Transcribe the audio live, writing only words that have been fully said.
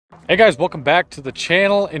Hey guys, welcome back to the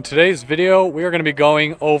channel. In today's video, we are going to be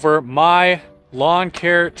going over my lawn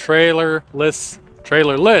care trailerless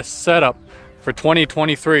setup for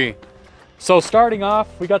 2023. So starting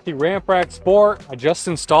off, we got the Ramp Rack Sport. I just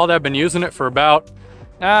installed it. I've been using it for about,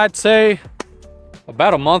 I'd say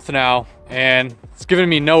about a month now, and it's giving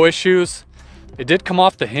me no issues. It did come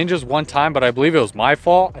off the hinges one time, but I believe it was my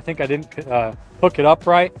fault. I think I didn't hook it up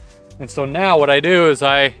right. And so now what I do is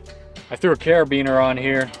I threw a carabiner on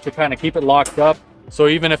here to kind of keep it locked up. So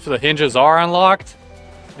even if the hinges are unlocked,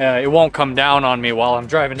 it won't come down on me while I'm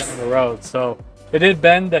driving down the road. So it did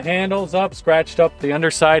bend the handles up, scratched up the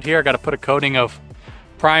underside here. I got to put a coating of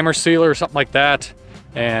primer sealer or something like that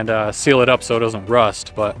and seal it up so it doesn't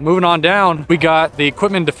rust. But moving on down, we got the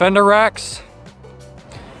equipment defender racks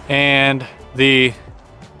and the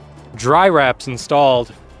dry wraps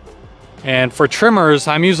installed. And for trimmers,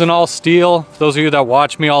 I'm using all Stihl. Those of you that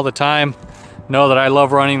watch me all the time know that I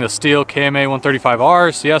love running the Stihl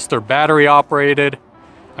KMA135Rs. Yes, they're battery operated.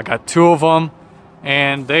 I got two of them,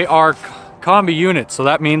 and they are Kombi units. So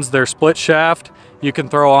that means they're split shaft. You can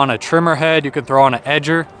throw on a trimmer head, you can throw on an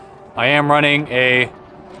edger. I am running a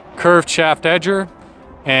curved shaft edger,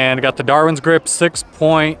 and I got the Darwin's grip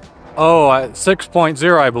 6.0,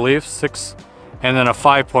 I believe, and then a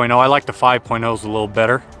 5.0. I like the 5.0s a little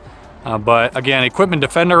better. But again, equipment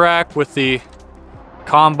defender rack with the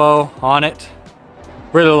combo on it.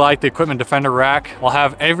 Really like the equipment defender rack. I'll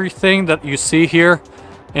have everything that you see here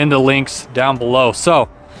in the links down below. So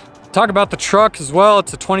talk about the truck as well.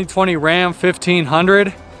 It's a 2020 Ram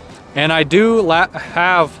 1500, and I do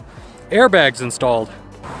have airbags installed.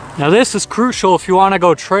 Now this is crucial if you want to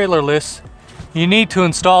go trailerless. You need to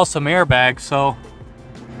install some airbags. So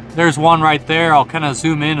there's one right there. I'll kind of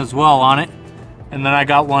zoom in as well on it. And then I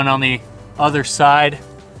got one on the other side.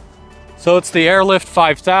 So it's the Airlift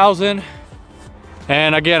 5000.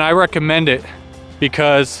 And again, I recommend it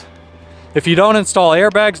because if you don't install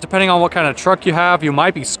airbags, depending on what kind of truck you have, you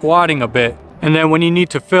might be squatting a bit. And then when you need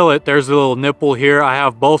to fill it, there's a little nipple here. I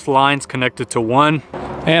have both lines connected to one.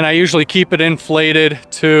 And I usually keep it inflated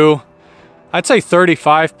to, I'd say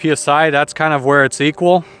 35 PSI. That's kind of where it's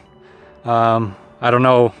equal. I don't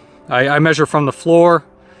know. I measure from the floor,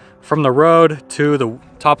 from the road to the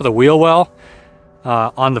top of the wheel well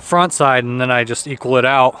on the front side, and then I just equal it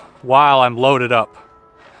out while I'm loaded up.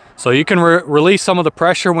 So you can release some of the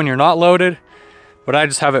pressure when you're not loaded, but I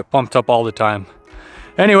just have it pumped up all the time.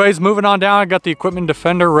 Anyways, moving on down, I got the equipment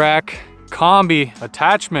defender rack Kombi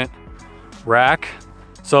attachment rack.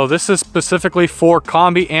 So this is specifically for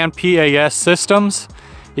Kombi and PAS systems.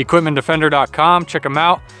 equipmentdefender.com, check them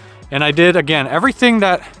out. And I did, again, everything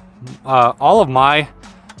that all of my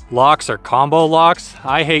locks are combo locks.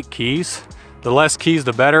 I hate keys. The less keys,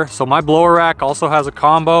 the better. So my blower rack also has a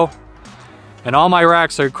combo, and all my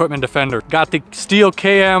racks are equipment defender. Got the Stihl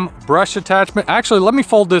KM brush attachment. Actually, let me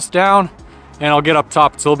fold this down and I'll get up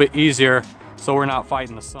top. It's a little bit easier so we're not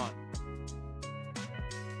fighting the sun.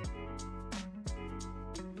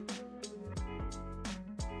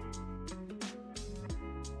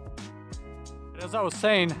 As I was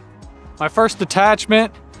saying, my first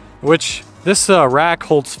attachment, which this rack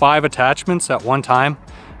holds 5 attachments at one time.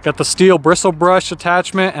 Got the Stihl bristle brush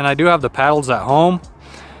attachment, and I do have the paddles at home.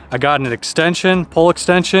 I got an extension, pull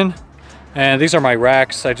extension, and these are my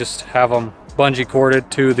racks. I just have them bungee corded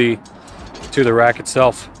to the rack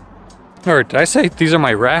itself. Or did I say these are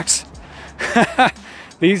my racks?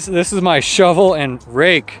 This is my shovel and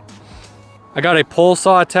rake. I got a pole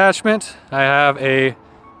saw attachment. I have a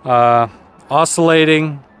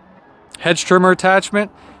oscillating hedge trimmer attachment,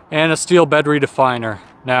 and a steel bed redefiner.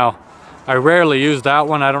 Now, I rarely use that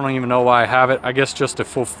one. I don't even know why I have it. I guess just to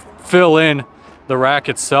fill in the rack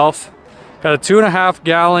itself. Got a 2.5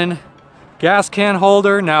 gallon gas can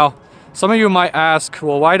holder. Now, some of you might ask,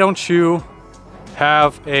 well, why don't you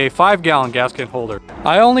have a 5 gallon gas can holder?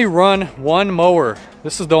 I only run one mower.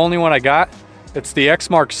 This is the only one I got. It's the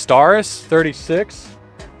Exmark Staris 36.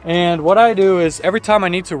 And what I do is every time I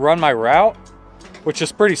need to run my route, which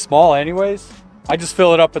is pretty small anyways, I just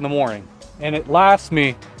fill it up in the morning, and it lasts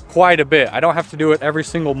me quite a bit. I don't have to do it every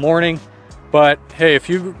single morning, but hey, if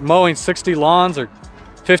you're mowing 60 lawns or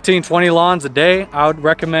 15, 20 lawns a day, I would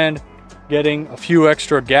recommend getting a few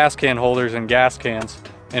extra gas can holders and gas cans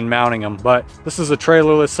and mounting them. But this is a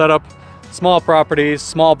trailerless setup. Small properties,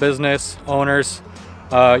 small business owners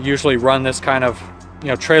usually run this kind of,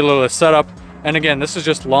 trailerless setup. And again, this is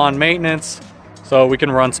just lawn maintenance, so we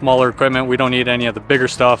can run smaller equipment. We don't need any of the bigger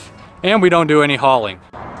stuff. And we don't do any hauling.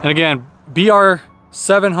 And again,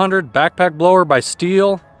 BR700 backpack blower by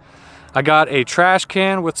Stihl. I got a trash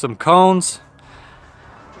can with some cones,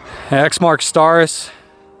 Exmark Staris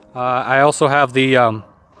I also have the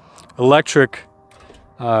electric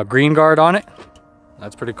GreenGuard on it.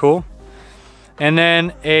 That's pretty cool. And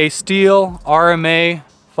then a Stihl RMA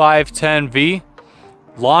 510V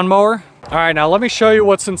lawnmower. All right, now let me show you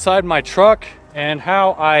what's inside my truck and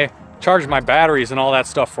how I charge my batteries and all that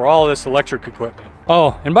stuff for all of this electric equipment.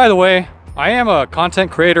 Oh, and by the way, I am a content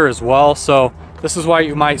creator as well, so this is why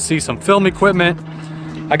you might see some film equipment.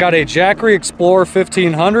 I got a Jackery Exploror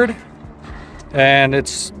 1500, and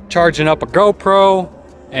it's charging up a GoPro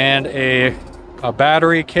and a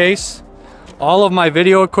battery case. All of my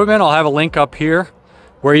video equipment, I'll have a link up here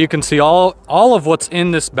where you can see all of what's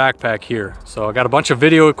in this backpack here. So I got a bunch of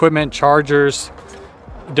video equipment, chargers,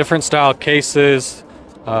 different style cases,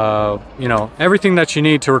 you know, everything that you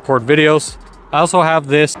need to record videos. I also have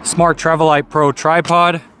this Smart Travelite Pro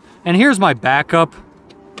tripod, and here's my backup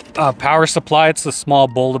power supply. It's the small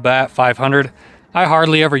Bullbat 500. I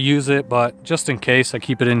hardly ever use it, but just in case, I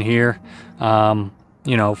keep it in here.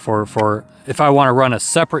 You know, for if I want to run a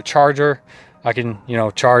separate charger, I can, you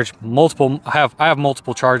know, charge multiple. I have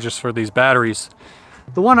multiple chargers for these batteries.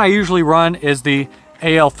 The one I usually run is the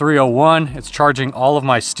AL301. It's charging all of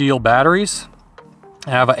my Stihl batteries.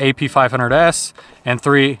 I have an AP500S and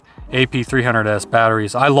 3 AP300S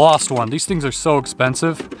batteries. I lost one. These things are so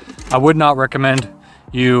expensive. I would not recommend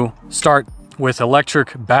you start with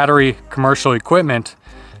electric battery commercial equipment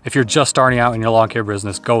if you're just starting out in your lawn care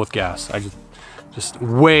business. Go with gas. Just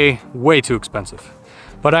way too expensive.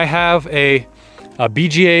 But I have a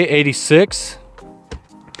BGA 86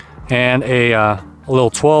 and a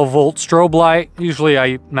little 12-volt strobe light. Usually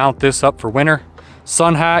I mount this up for winter.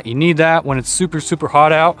 Sun hat, you need that when it's super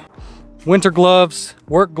hot out. Winter gloves,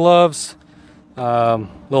 work gloves,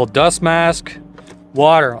 little dust mask,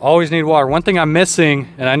 water. Always need water. One thing I'm missing,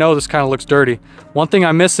 and I know this kind of looks dirty, one thing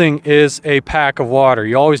I'm missing is a pack of water.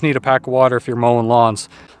 You always need a pack of water if you're mowing lawns.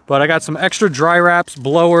 But I got some extra dry wraps,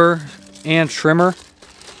 blower, and trimmer.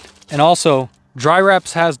 And also, dry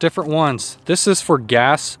wraps has different ones. This is for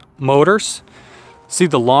gas motors. See,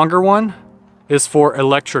 the longer one is for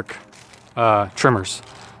electric trimmers.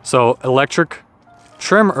 So electric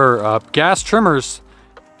trim or gas trimmers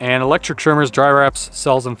and electric trimmers, dry wraps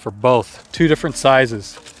sells them for both. 2 different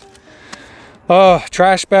sizes.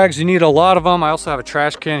 Trash bags, you need a lot of them. I also have a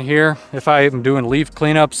trash can here. If I am doing leaf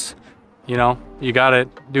cleanups, you know, you gotta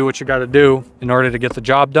do what you gotta do in order to get the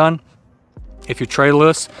job done. If you're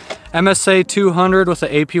trailerless, MSA 200 with the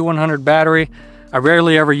AP100 battery. I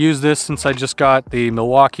rarely ever use this since I just got the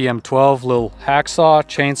Milwaukee M12 little hacksaw,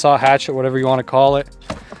 chainsaw, hatchet, whatever you want to call it.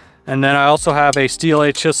 And then I also have a Stihl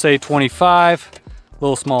HSA 25,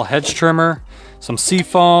 little small hedge trimmer, some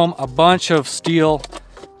seafoam, a bunch of Stihl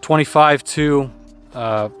 25-2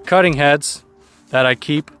 cutting heads that I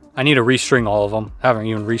keep. I need to restring all of them. Haven't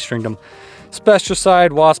even restringed them.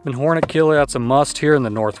 Specificide, wasp and hornet killer, that's a must here in the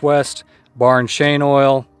Northwest. Bar and chain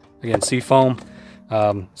oil, again, seafoam.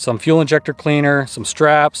 Some fuel injector cleaner, some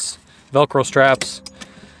straps, Velcro straps.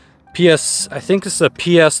 I think this is a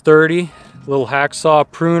PS30, little hacksaw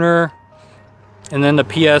pruner, and then the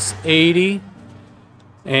PS80,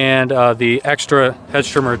 and the extra hedge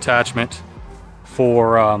trimmer attachment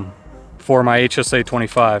for my HSA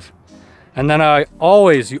 25. And then you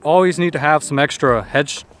always need to have some extra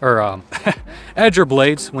hedge or edger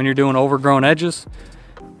blades when you're doing overgrown edges.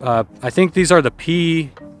 I think these are the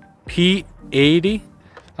P80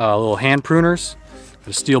 little hand pruners.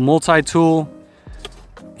 The Stihl multi-tool.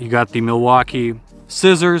 You got the Milwaukee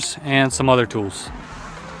scissors and some other tools.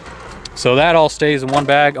 So that all stays in one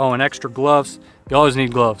bag. Oh, and extra gloves. You always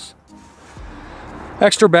need gloves.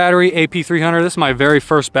 Extra battery, AP300. This is my very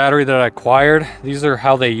first battery that I acquired. These are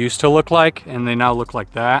how they used to look like, and they now look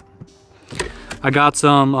like that. I got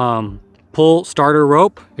some pull starter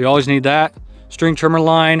rope. You always need that. String trimmer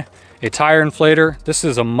line, a tire inflator. This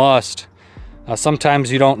is a must.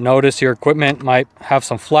 Sometimes you don't notice your equipment might have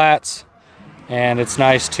some flats, and it's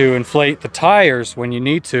nice to inflate the tires when you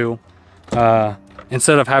need to,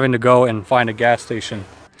 instead of having to go and find a gas station.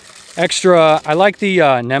 Extra, I like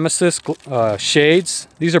the Nemesis shades.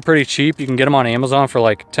 These are pretty cheap. You can get them on Amazon for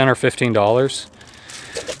like $10 or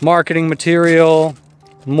 $15. Marketing material,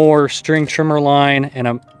 more string trimmer line, and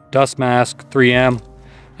a dust mask, 3M,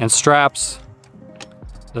 and straps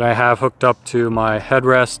that I have hooked up to my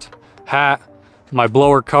headrest, hat, my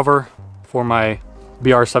blower cover for my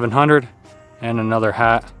BR700, and another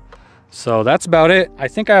hat. So that's about it. I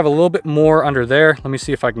think I have a little bit more under there. Let me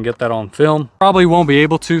see if I can get that on film. Probably won't be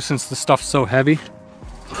able to since the stuff's so heavy.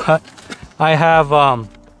 But I have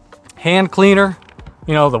hand cleaner,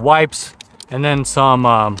 you know, the wipes, and then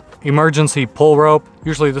some emergency pull rope.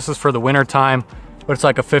 Usually this is for the winter time, but it's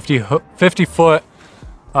like a 50 foot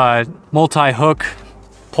multi-hook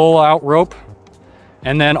pull out rope.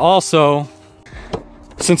 And then also,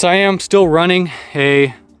 since I am still running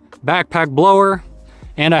a backpack blower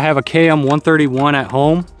and I have a KM131 at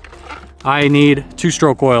home, I need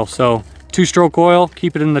 2-stroke oil. So 2-stroke oil,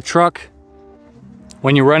 keep it in the truck.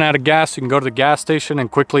 When you run out of gas, you can go to the gas station and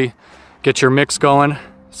quickly get your mix going.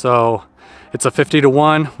 So it's a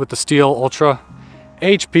 50-to-1 with the Stihl Ultra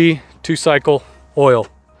HP 2-cycle oil.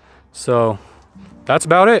 So that's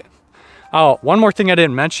about it. Oh, one more thing I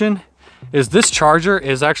didn't mention is this charger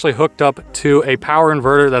is actually hooked up to a power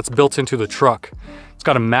inverter that's built into the truck. It's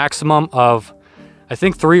got a maximum of, I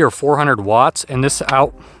think, 300 or 400 watts, and this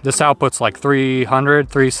output's like 300,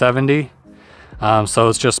 370. So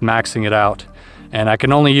it's just maxing it out. And I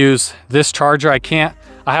can only use this charger. I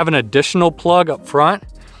have an additional plug up front,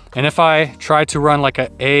 and if I try to run like a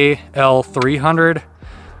AL300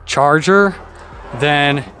 charger,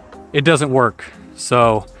 then it doesn't work.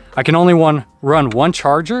 So I can only run one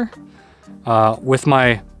charger with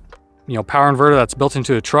my power inverter that's built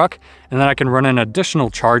into the truck, and then I can run an additional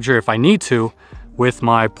charger if I need to with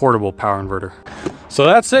my portable power inverter. So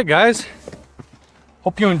that's it, guys.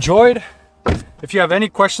 Hope you enjoyed. If you have any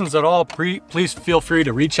questions at all, please feel free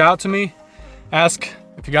to reach out to me. Ask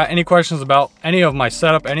if you got any questions about any of my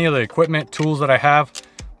setup, any of the equipment, tools that I have.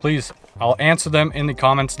 Please, I'll answer them in the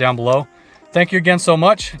comments down below. Thank you again so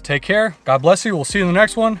much. Take care. God bless you. We'll see you in the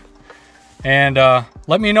next one. And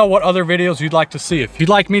let me know what other videos you'd like to see. If you'd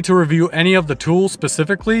like me to review any of the tools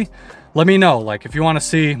specifically, let me know. Like if you want to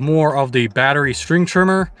see more of the battery string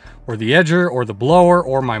trimmer or the edger or the blower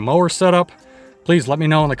or my mower setup, please let me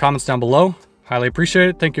know in the comments down below. Highly appreciate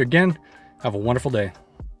it. Thank you again. Have a wonderful day.